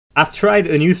I've tried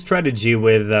a new strategy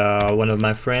with one of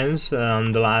my friends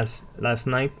the last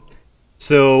night.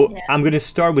 So I'm gonna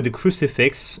start with the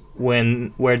crucifix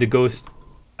where the ghost,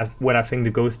 what I think the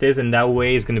ghost is, and that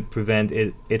way is gonna prevent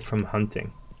it from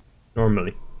hunting.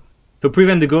 Normally, so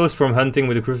prevent the ghost from hunting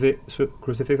with the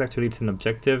crucifix. Actually, it's an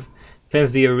objective.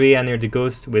 Cleanse the area near the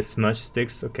ghost with smudge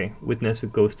sticks. Okay, witness a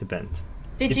ghost event.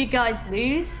 Did you guys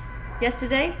lose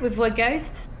yesterday with what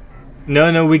ghost?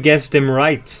 No, we guessed them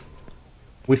right.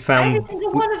 We found every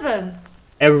single one of them.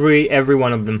 Every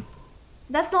one of them.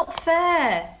 That's not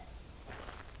fair.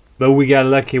 But we got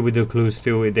lucky with the clues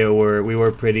too. We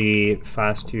were pretty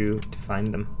fast to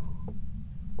find them.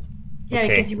 Yeah,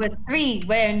 because you were 3,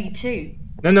 we're only 2.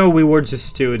 No, we were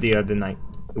just 2 the other night.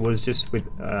 It was just with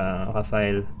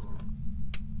Rafael.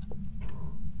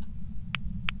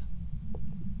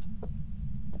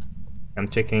 I'm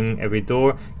checking every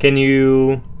door. Can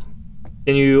you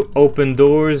open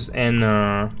doors and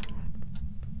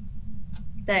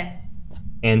there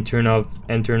and turn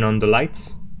on the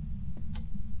lights?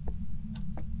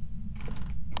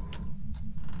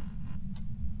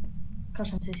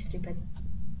 Gosh, I'm so stupid.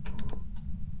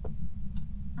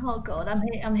 Oh god,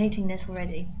 I'm hating this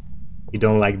already. You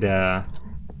don't like the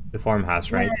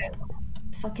farmhouse, right? No,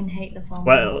 I fucking hate the farmhouse.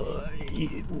 Well,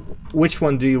 which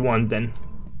one do you want then?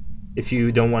 If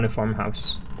you don't want a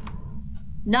farmhouse.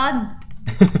 None.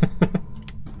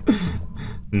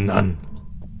 None.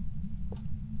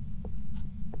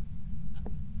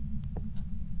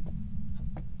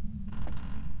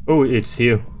 Oh, it's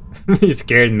you. You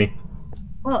scared me.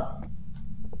 What?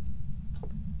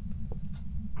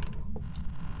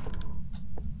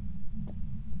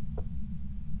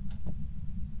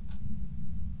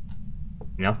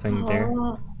 Nothing there.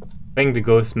 I think the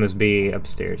ghost must be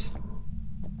upstairs.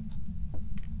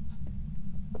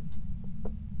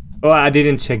 Oh, I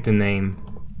didn't check the name.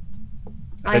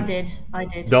 I did.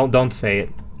 Don't say it.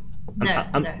 No.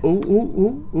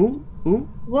 Ooh.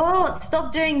 What?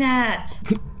 Stop doing that.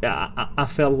 Yeah, I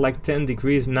felt like 10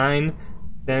 degrees, 9,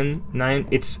 10, 9.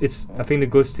 It's. I think the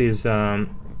ghost is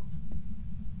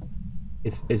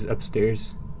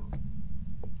upstairs.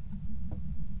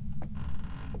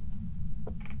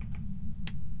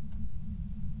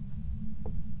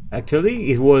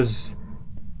 Actually, it was.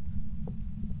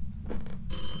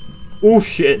 Oh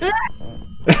shit!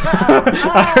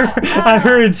 I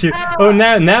heard you. Oh,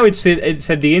 now it's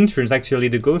at the entrance. Actually,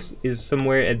 the ghost is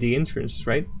somewhere at the entrance,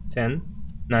 right? 10,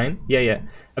 9. Yeah.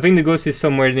 I think the ghost is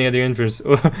somewhere near the entrance.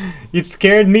 You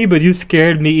scared me, but you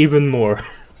scared me even more.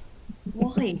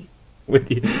 Why? When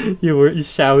you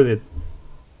shouted.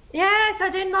 Yes, I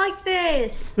don't like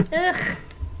this. Ugh.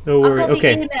 Don't worry. I've got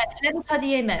Okay. the EMF. Let me try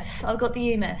the EMF. I've got the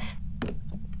EMF.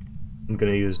 I'm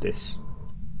gonna use this.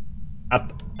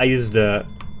 I use the.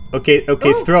 Okay.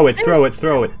 Ooh, throw it. Throw it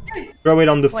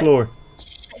on the floor.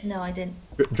 Shit, no, I didn't.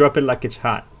 Drop it like it's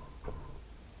hot.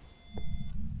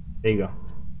 There you go.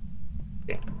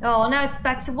 Okay. Oh, now it's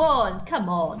back to 1. Come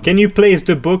on. Can you place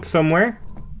the book somewhere?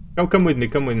 Oh, come with me.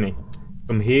 Come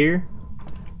here.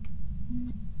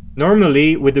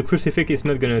 Normally, with the crucifix, it's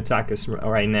not gonna attack us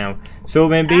right now. So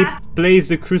maybe place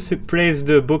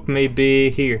the book maybe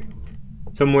here,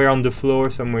 somewhere on the floor,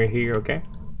 somewhere here. Okay.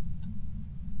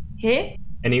 Here?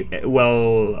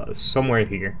 Well, somewhere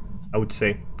here, I would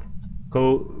say.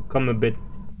 Come a bit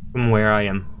from where I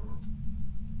am.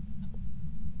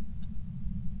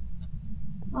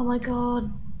 Oh my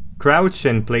god. Crouch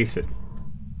and place it.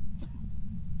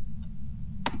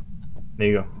 There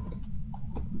you go.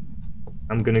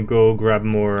 I'm gonna go grab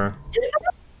more.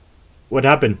 What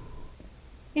happened?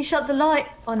 He shut the light.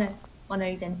 Oh no. Oh no,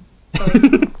 he didn't.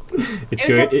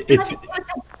 Sorry. It's a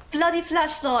bloody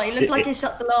flashlight. It looked like he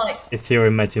shut the light. It's your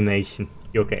imagination.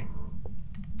 You okay?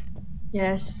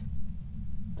 Yes.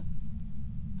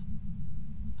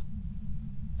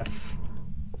 F.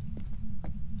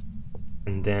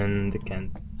 And then the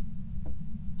can.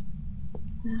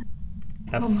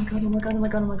 F. Oh my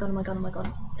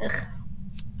god. Ugh.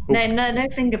 No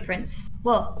fingerprints.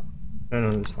 What? No,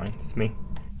 it's fine. It's me.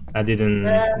 I didn't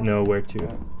know where to.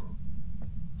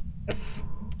 F.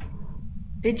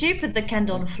 Did you put the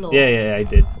candle on the floor? Yeah, I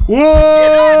did.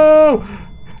 Whoa!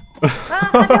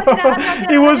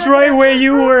 He was right where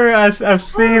you were. I've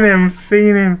seen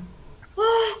him.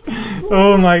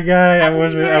 Oh my god! I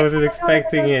wasn't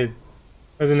expecting it.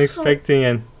 Wasn't expecting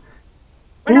it.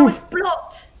 And I was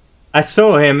blocked. I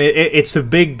saw him. It's a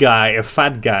big guy, a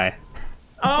fat guy.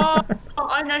 Oh,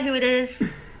 I know who it is.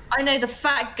 I know the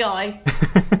fat guy.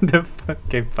 The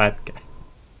fucking fat guy.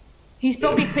 He's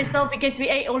probably pissed off because we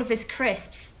ate all of his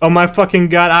crisps. Oh my fucking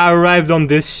god, I arrived on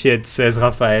this shit, says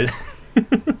Rafael.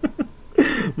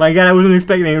 My God, I wasn't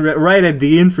expecting it right at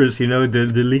the entrance, you know, the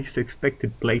least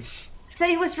expected place. So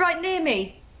he was right near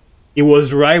me. It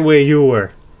was right where you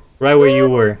were. Right where you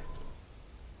were.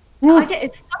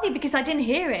 It's funny because I didn't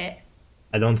hear it.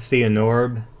 I don't see an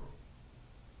orb.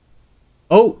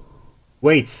 Oh!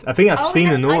 Wait, I think I've seen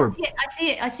an orb.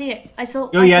 I see it. I saw.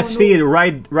 Oh yeah, I see it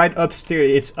right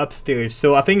upstairs. It's upstairs.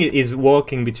 So I think it is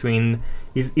walking between.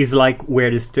 Is like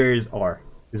where the stairs are.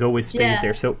 It always stays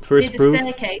there. So first proof.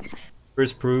 Staircase.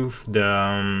 First proof.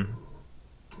 The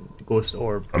ghost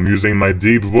orb. I'm using my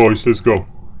deep voice. Let's go.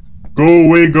 Go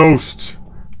away, ghost.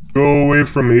 Go away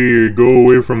from here. Go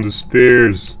away from the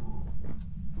stairs.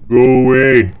 Go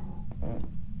away.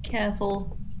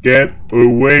 Careful. Get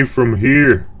away from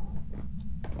here.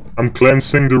 I'm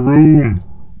cleansing the room.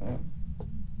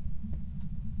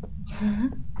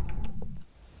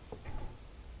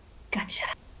 Gotcha.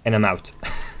 And I'm out.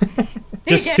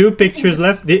 Just 2 pictures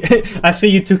left. I see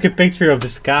you took a picture of the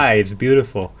sky. It's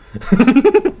beautiful.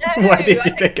 Why did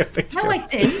you take a picture? No, I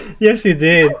didn't. Yes, you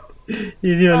did.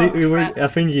 You crap. I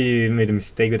think you made a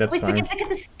mistake, but that's fine. Look at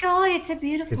the sky. It's so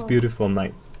beautiful. It's a beautiful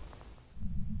night.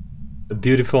 A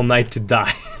beautiful night to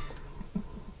die.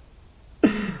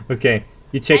 Okay,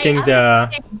 you checking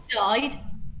the... died.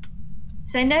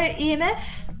 So no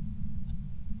EMF?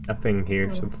 Nothing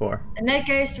here so far. And no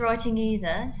ghost writing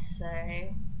either, so...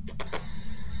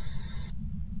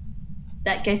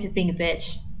 That ghost is being a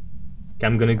bitch. Okay,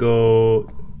 I'm gonna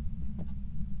go...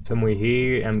 somewhere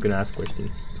here, I'm gonna ask a question.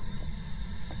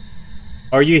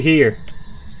 Are you here?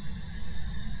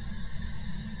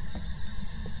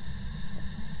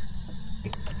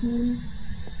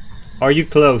 Are you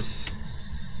close?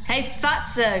 Hey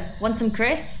Fatso, want some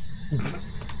crisps?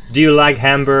 Do you like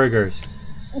hamburgers?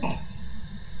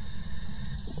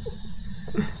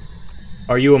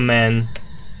 Are you a man?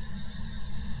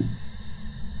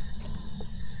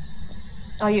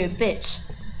 Are you a bitch?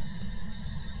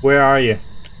 Where are you?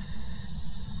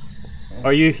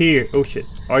 Are you here? Oh shit.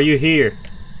 Are you here?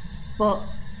 What?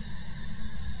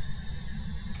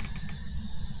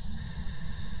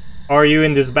 Are you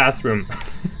in this bathroom?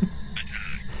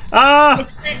 Ah!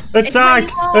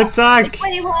 Attack! Attack!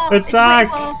 Attack!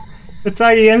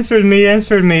 Attack! He answered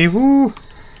me. Woo!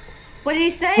 What did he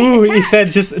say? Ooh, he said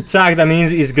just attack. That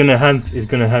means he's gonna hunt. He's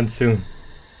gonna hunt soon.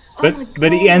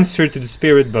 But he answered to the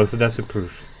spirit box, so that's a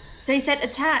proof. So he said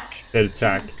attack. Said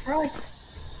attack. Jesus Christ.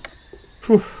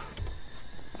 Whew.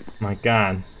 My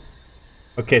God.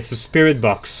 Okay, so spirit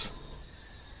box.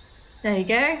 There you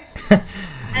go.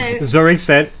 Zorik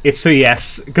said it's a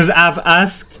yes because I've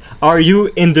asked, "Are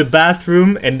you in the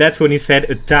bathroom?" and that's when he said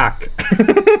attack.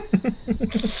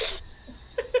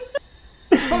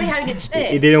 He's probably having a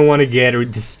shit. He didn't want to get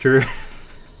disturbed.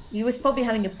 He was probably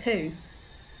having a poo.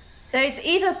 So it's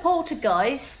either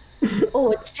poltergeist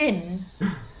or jinn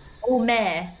or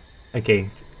mare. Okay.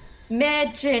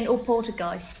 Mare, jinn, or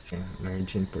poltergeist. Yeah, mare,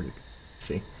 jinn, poltergeist. Let's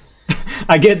see.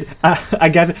 I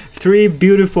got 3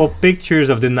 beautiful pictures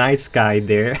of the night sky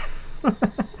there.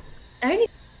 Only.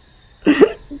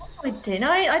 No, I didn't.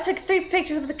 I took 3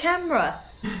 pictures of the camera.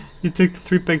 You took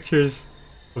 3 pictures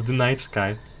of the night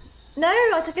sky. No,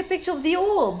 I took a picture of the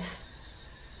orb.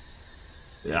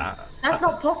 Yeah. That's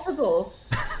not possible.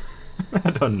 I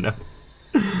don't know.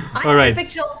 I took a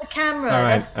picture of the camera. All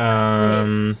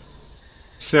right.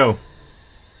 So,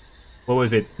 what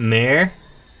was it? Mare?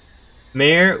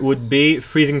 Mare would be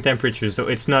freezing temperature, so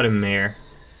it's not a mare.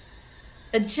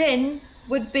 A jinn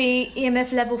would be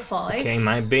EMF level 5. Okay,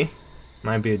 might be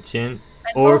a jinn.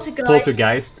 And Or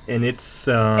poltergeist, and it's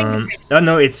oh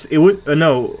no,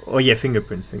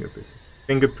 fingerprints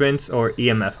or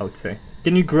EMF, I would say.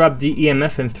 Can you grab the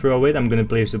EMF and throw it? I'm gonna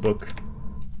place the book.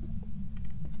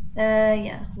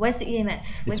 Yeah. Where's the EMF?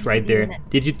 It's right there. EMF?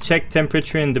 Did you check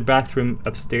temperature in the bathroom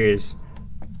upstairs?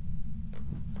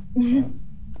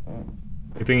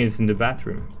 I think it's in the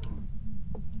bathroom.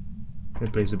 I'm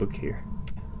gonna place the book here.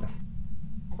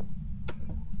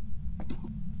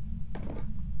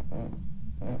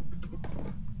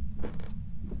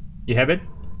 You have it?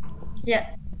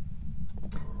 Yeah.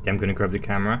 Okay, I'm gonna grab the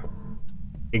camera.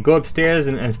 Okay, go upstairs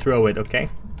and throw it, okay?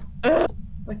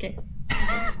 Okay.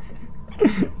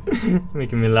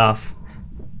 Making me laugh.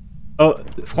 Oh,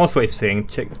 François is saying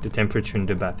check the temperature in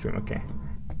the bathroom, okay.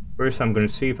 First I'm gonna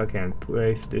see if I can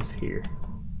place this here.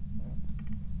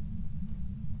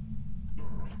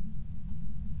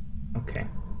 Okay.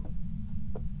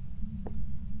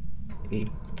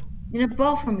 In a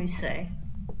bathroom, you say?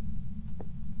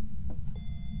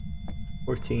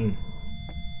 14.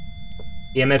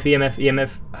 EMF,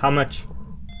 how much?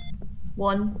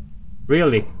 1.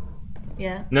 Really?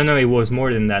 Yeah. No, it was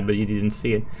more than that, but you didn't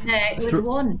see it. No, it was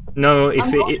 1. No,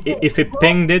 if it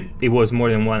pinged it, it was more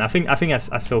than 1. I think I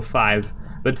saw 5,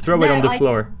 but throw it on the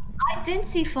floor. I didn't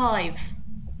see 5.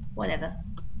 Whatever.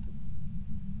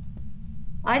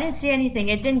 I didn't see anything.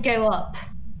 It didn't go up.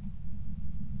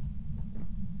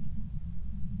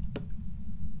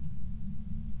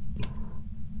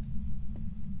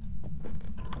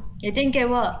 It didn't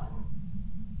go up.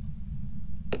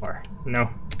 4. No.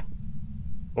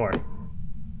 4.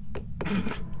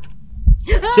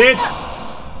 Shit!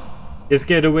 Just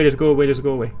get away, just go away, just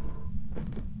go away.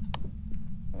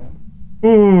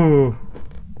 Ooh!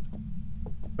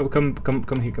 Oh, come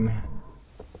here.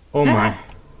 Oh my.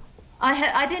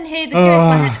 I didn't hear the ghost,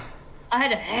 but I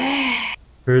had a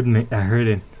I heard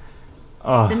it.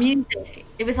 Oh. The music.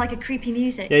 It was like a creepy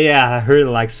music. Yeah, I heard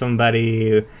like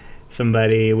somebody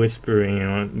whispering, you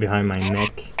know, behind my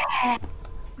neck.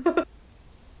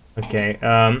 Okay,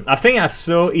 I think I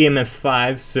saw EMF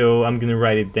 5, so I'm gonna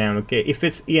write it down, okay? If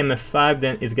it's EMF 5,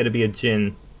 then it's gonna be a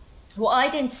djinn. Well, I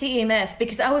didn't see EMF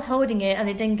because I was holding it and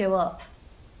it didn't go up.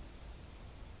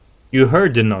 You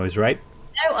heard the noise, right?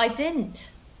 No, I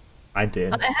didn't. I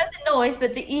did. I heard the noise,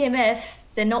 but the EMF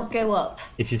did not go up.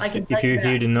 If you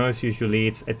hear the noise, usually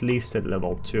it's at least at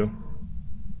level 2.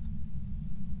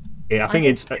 Yeah, I think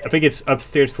it's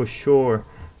upstairs for sure.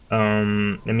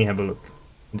 Let me have a look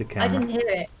at the camera. I didn't hear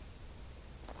it.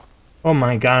 Oh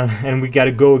my god, and we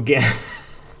gotta go again.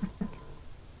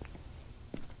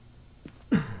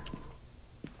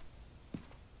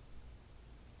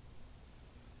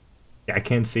 Yeah, I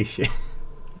can't see shit.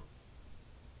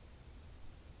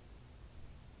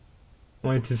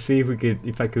 Wanted to see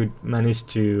if I could manage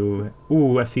to.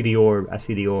 Ooh, I see the orb. I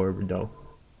see the orb though.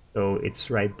 So it's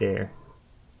right there.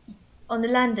 On the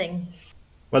landing.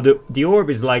 Well, the orb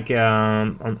is like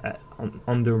on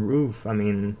the roof. I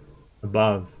mean,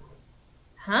 above.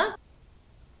 Huh?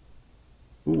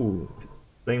 Ooh,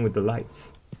 playing with the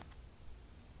lights.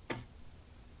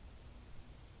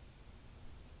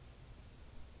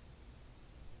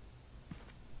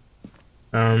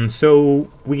 So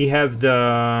we have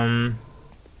the.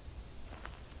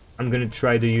 I'm gonna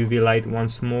try the UV light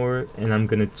once more, and I'm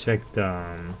gonna check the.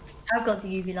 I've got the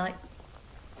UV light.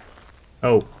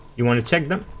 Oh, you want to check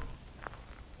them?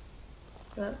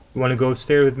 But, You want to go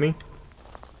upstairs with me?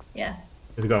 yeah.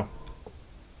 Let's go.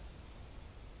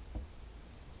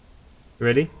 You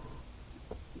ready?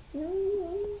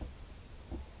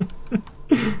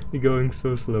 You're going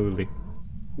so slowly.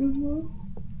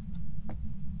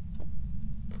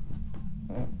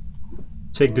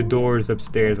 Check the doors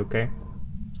upstairs, okay?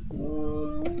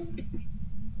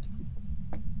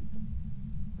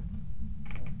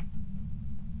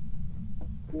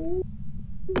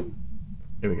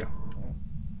 Here we go.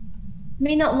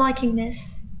 Me not liking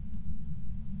this.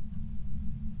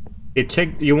 Hey,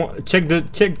 check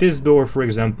this door, for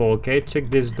example, okay? Check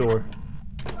this door.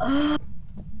 I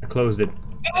closed it.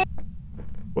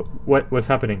 What's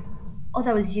happening? Oh,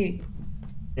 that was you.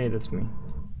 Hey, that's me.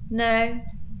 No.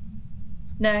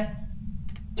 No.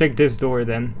 Check this door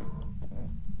then.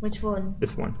 Which one?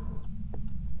 This one.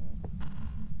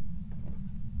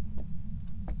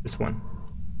 This one.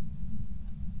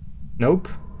 Nope.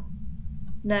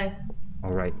 No.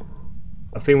 Alright.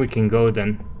 I think we can go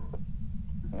then.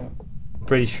 I'm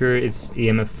pretty sure it's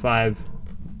EMF 5.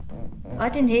 I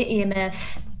didn't hear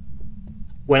EMF.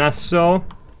 When I saw...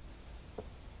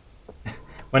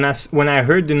 When I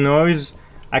heard the noise,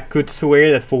 I could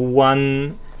swear that for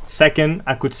 1 second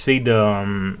I could see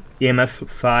the EMF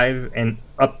 5 and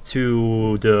up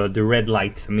to the red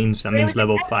light. That means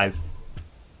level 5.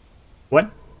 What?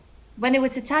 When it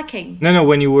was attacking? No,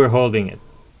 when you were holding it.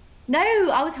 No,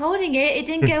 I was holding it. It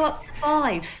didn't go up to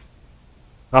 5.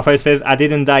 Raphael says, I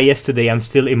didn't die yesterday, I'm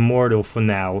still immortal for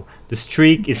now. The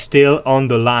streak is still on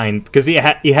the line. Because he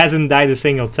hasn't died a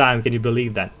single time, can you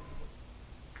believe that?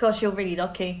 Gosh, you're really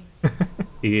lucky.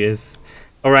 He is.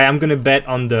 Alright, I'm gonna bet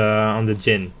on the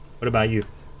djinn. What about you?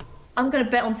 I'm gonna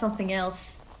bet on something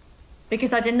else.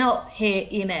 Because I did not hear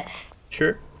EMF.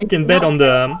 Sure. You can bet on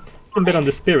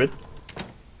the spirit.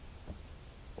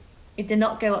 It did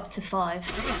not go up to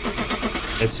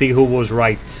 5. Let's see who was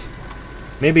right.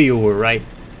 Maybe you were right.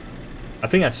 I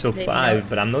think I saw Maybe 5, not.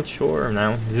 but I'm not sure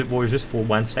now. It was just for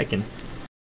 1 second.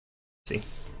 Let's see.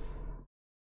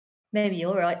 Maybe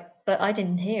you're right, but I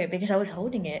didn't hear it because I was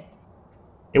holding it.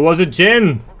 It was a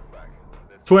djinn!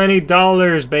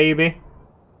 $20, baby!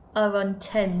 I won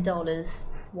 $10.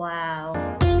 Wow.